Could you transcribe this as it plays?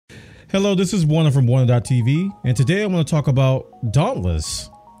Hello, this is Bwana from Bwana.tv, and today I'm going to talk about Dauntless.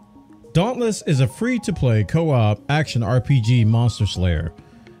 Dauntless is a free-to-play co-op action RPG monster slayer,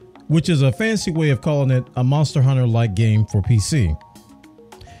 which is a fancy way of calling it a Monster Hunter-like game for PC.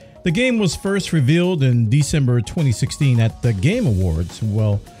 The game was first revealed in December 2016 at the Game Awards,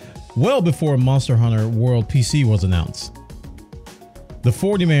 well before Monster Hunter World PC was announced. The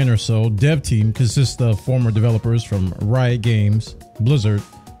 40-man or so dev team consists of former developers from Riot Games, Blizzard,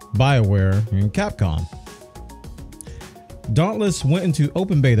 BioWare, and Capcom. Dauntless went into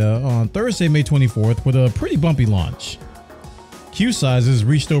open beta on Thursday, May 24th with a pretty bumpy launch. Queue sizes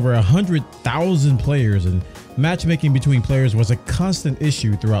reached over 100,000 players, and matchmaking between players was a constant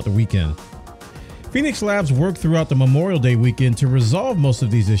issue throughout the weekend. Phoenix Labs worked throughout the Memorial Day weekend to resolve most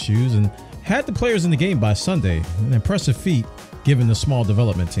of these issues and had the players in the game by Sunday, an impressive feat given the small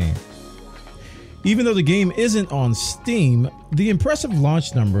development team. Even though the game isn't on Steam, the impressive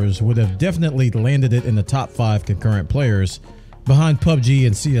launch numbers would have definitely landed it in the top 5 concurrent players, behind PUBG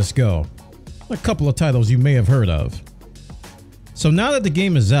and CSGO, a couple of titles you may have heard of. So now that the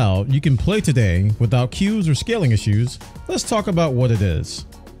game is out, you can play today without queues or scaling issues. Let's talk about what it is.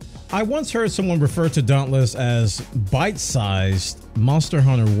 I once heard someone refer to Dauntless as bite-sized Monster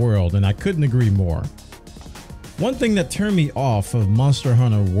Hunter World, and I couldn't agree more. One thing that turned me off of Monster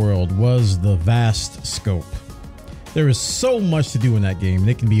Hunter World was the vast scope. There is so much to do in that game, and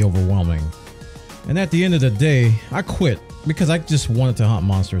it can be overwhelming. And at the end of the day, I quit because I just wanted to hunt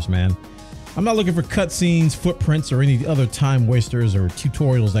monsters, man. I'm not looking for cutscenes, footprints, or any other time wasters or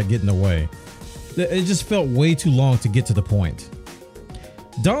tutorials that get in the way. It just felt way too long to get to the point.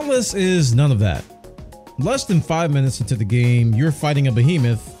 Dauntless is none of that. Less than 5 minutes into the game, you're fighting a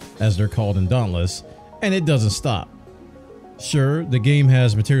behemoth, as they're called in Dauntless, and it doesn't stop. Sure, the game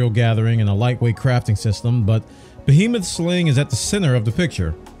has material gathering and a lightweight crafting system, but behemoth slaying is at the center of the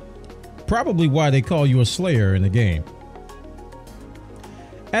picture. Probably why they call you a slayer in the game.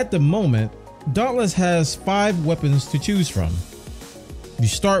 At the moment, Dauntless has 5 weapons to choose from. You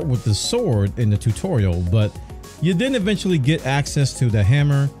start with the sword in the tutorial, but you then eventually get access to the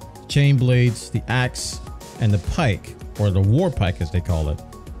hammer, chain blades, the axe, and the pike, or the war pike as they call it.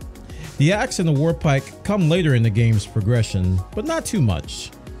 The axe and the war pike come later in the game's progression, but not too much.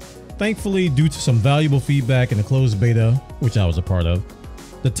 Thankfully, due to some valuable feedback in the closed beta, which I was a part of,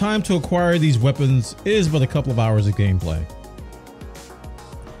 the time to acquire these weapons is but a couple of hours of gameplay.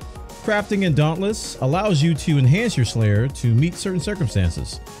 Crafting in Dauntless allows you to enhance your slayer to meet certain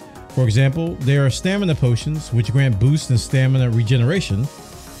circumstances. For example, there are stamina potions which grant boost in stamina regeneration,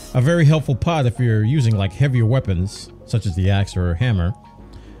 a very helpful pot if you're using like heavier weapons, such as the axe or hammer.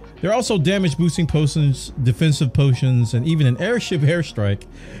 There are also damage boosting potions, defensive potions, and even an airship airstrike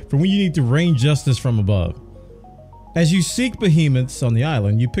for when you need to rain justice from above. As you seek behemoths on the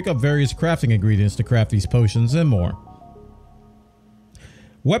island, you pick up various crafting ingredients to craft these potions and more.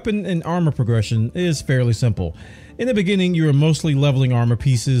 Weapon and armor progression is fairly simple. In the beginning, you are mostly leveling armor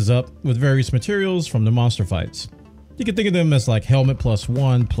pieces up with various materials from the monster fights. You can think of them as like helmet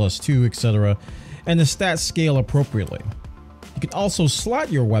 +1, +2, etc., and the stats scale appropriately. You can also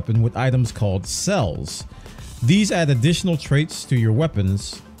slot your weapon with items called cells. These add additional traits to your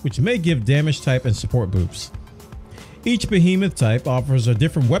weapons, which may give damage type and support boosts. Each behemoth type offers a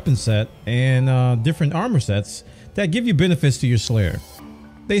different weapon set and different armor sets that give you benefits to your slayer.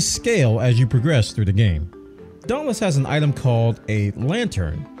 They scale as you progress through the game. Dauntless has an item called a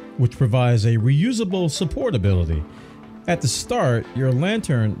lantern, which provides a reusable support ability. At the start, your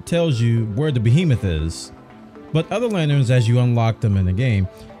lantern tells you where the behemoth is, but other lanterns, as you unlock them in the game,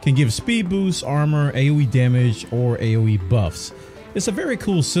 can give speed boosts, armor, AoE damage, or AoE buffs. It's a very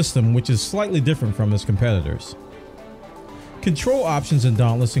cool system which is slightly different from its competitors. Control options in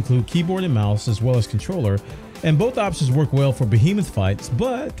Dauntless include keyboard and mouse as well as controller, and both options work well for behemoth fights,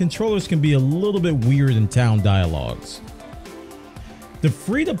 but controllers can be a little bit weird in town dialogues. The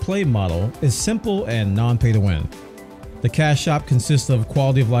free-to-play model is simple and non-pay to win. The cash shop consists of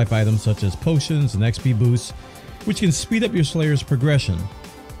quality of life items such as potions and XP boosts, which can speed up your slayer's progression.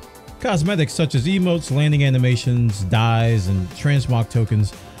 Cosmetics such as emotes, landing animations, dyes, and transmog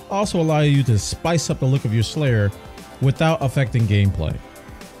tokens also allow you to spice up the look of your slayer without affecting gameplay.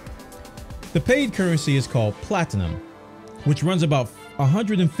 The paid currency is called Platinum, which runs about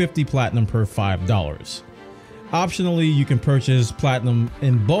 150 Platinum per $5. Optionally, you can purchase Platinum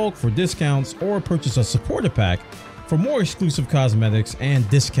in bulk for discounts or purchase a supporter pack for more exclusive cosmetics and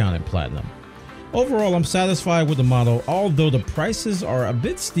discounted Platinum. Overall, I'm satisfied with the model, although the prices are a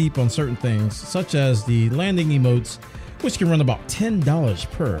bit steep on certain things, such as the landing emotes, which can run about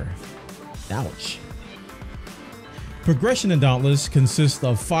 $10 per. Ouch. Progression in Dauntless consists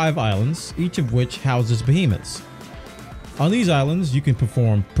of 5 islands, each of which houses behemoths. On these islands, you can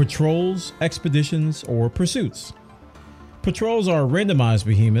perform patrols, expeditions, or pursuits. Patrols are randomized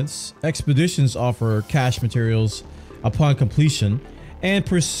behemoths, expeditions offer cache materials upon completion, and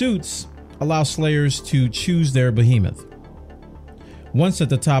pursuits allow slayers to choose their behemoth. Once at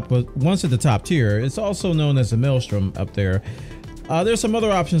the top tier, it's also known as the Maelstrom up there. There's some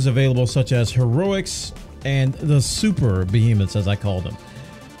other options available, such as heroics and the super behemoths, as I call them.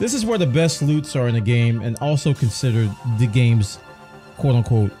 This is where the best loots are in the game and also considered the game's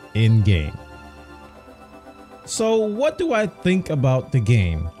quote-unquote end game. So what do I think about the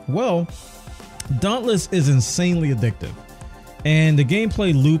game? Well, Dauntless is insanely addictive, and the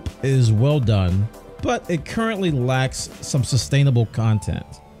gameplay loop is well done, but it currently lacks some sustainable content.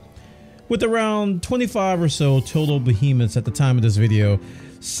 With around 25 or so total behemoths at the time of this video,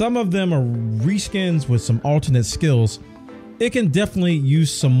 some of them are reskins with some alternate skills. It can definitely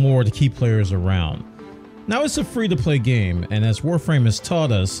use some more to keep players around. Now, it's a free-to-play game, and as Warframe has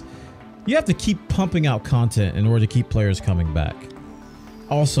taught us, you have to keep pumping out content in order to keep players coming back.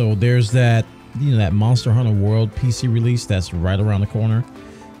 Also, there's that Monster Hunter World PC release that's right around the corner.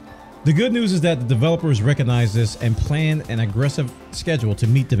 The good news is that the developers recognize this and plan an aggressive schedule to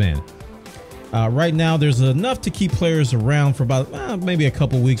meet demand. Right now, there's enough to keep players around for about maybe a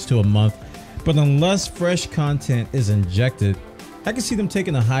couple weeks to a month, but unless fresh content is injected, I can see them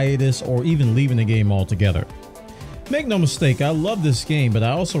taking a hiatus or even leaving the game altogether. Make no mistake, I love this game, but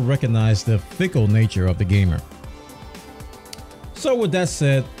I also recognize the fickle nature of the gamer. So with that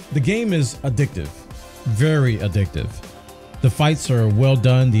said, the game is addictive, very addictive. The fights are well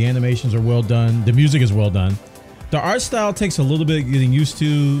done, the animations are well done, the music is well done. The art style takes a little bit getting used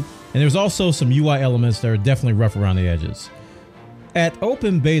to, and there's also some UI elements that are definitely rough around the edges. At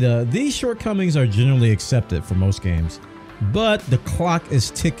open beta, these shortcomings are generally accepted for most games, but the clock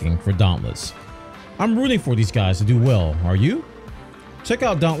is ticking for Dauntless. I'm rooting for these guys to do well, are you? Check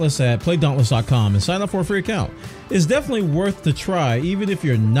out Dauntless at playdauntless.com and sign up for a free account. It's definitely worth the try, even if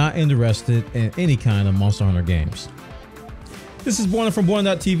you're not interested in any kind of Monster Hunter games. This is Bwana from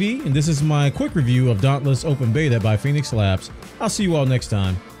Bwana.tv, and this is my quick review of Dauntless Open Beta by Phoenix Labs. I'll see you all next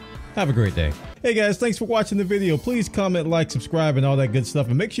time. Have a great day. Hey guys, thanks for watching the video. Please comment, like, subscribe, and all that good stuff.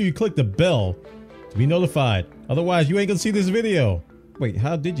 And make sure you click the bell to be notified. Otherwise, you ain't gonna see this video. Wait,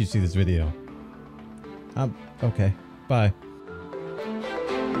 how did you see this video? Okay, bye.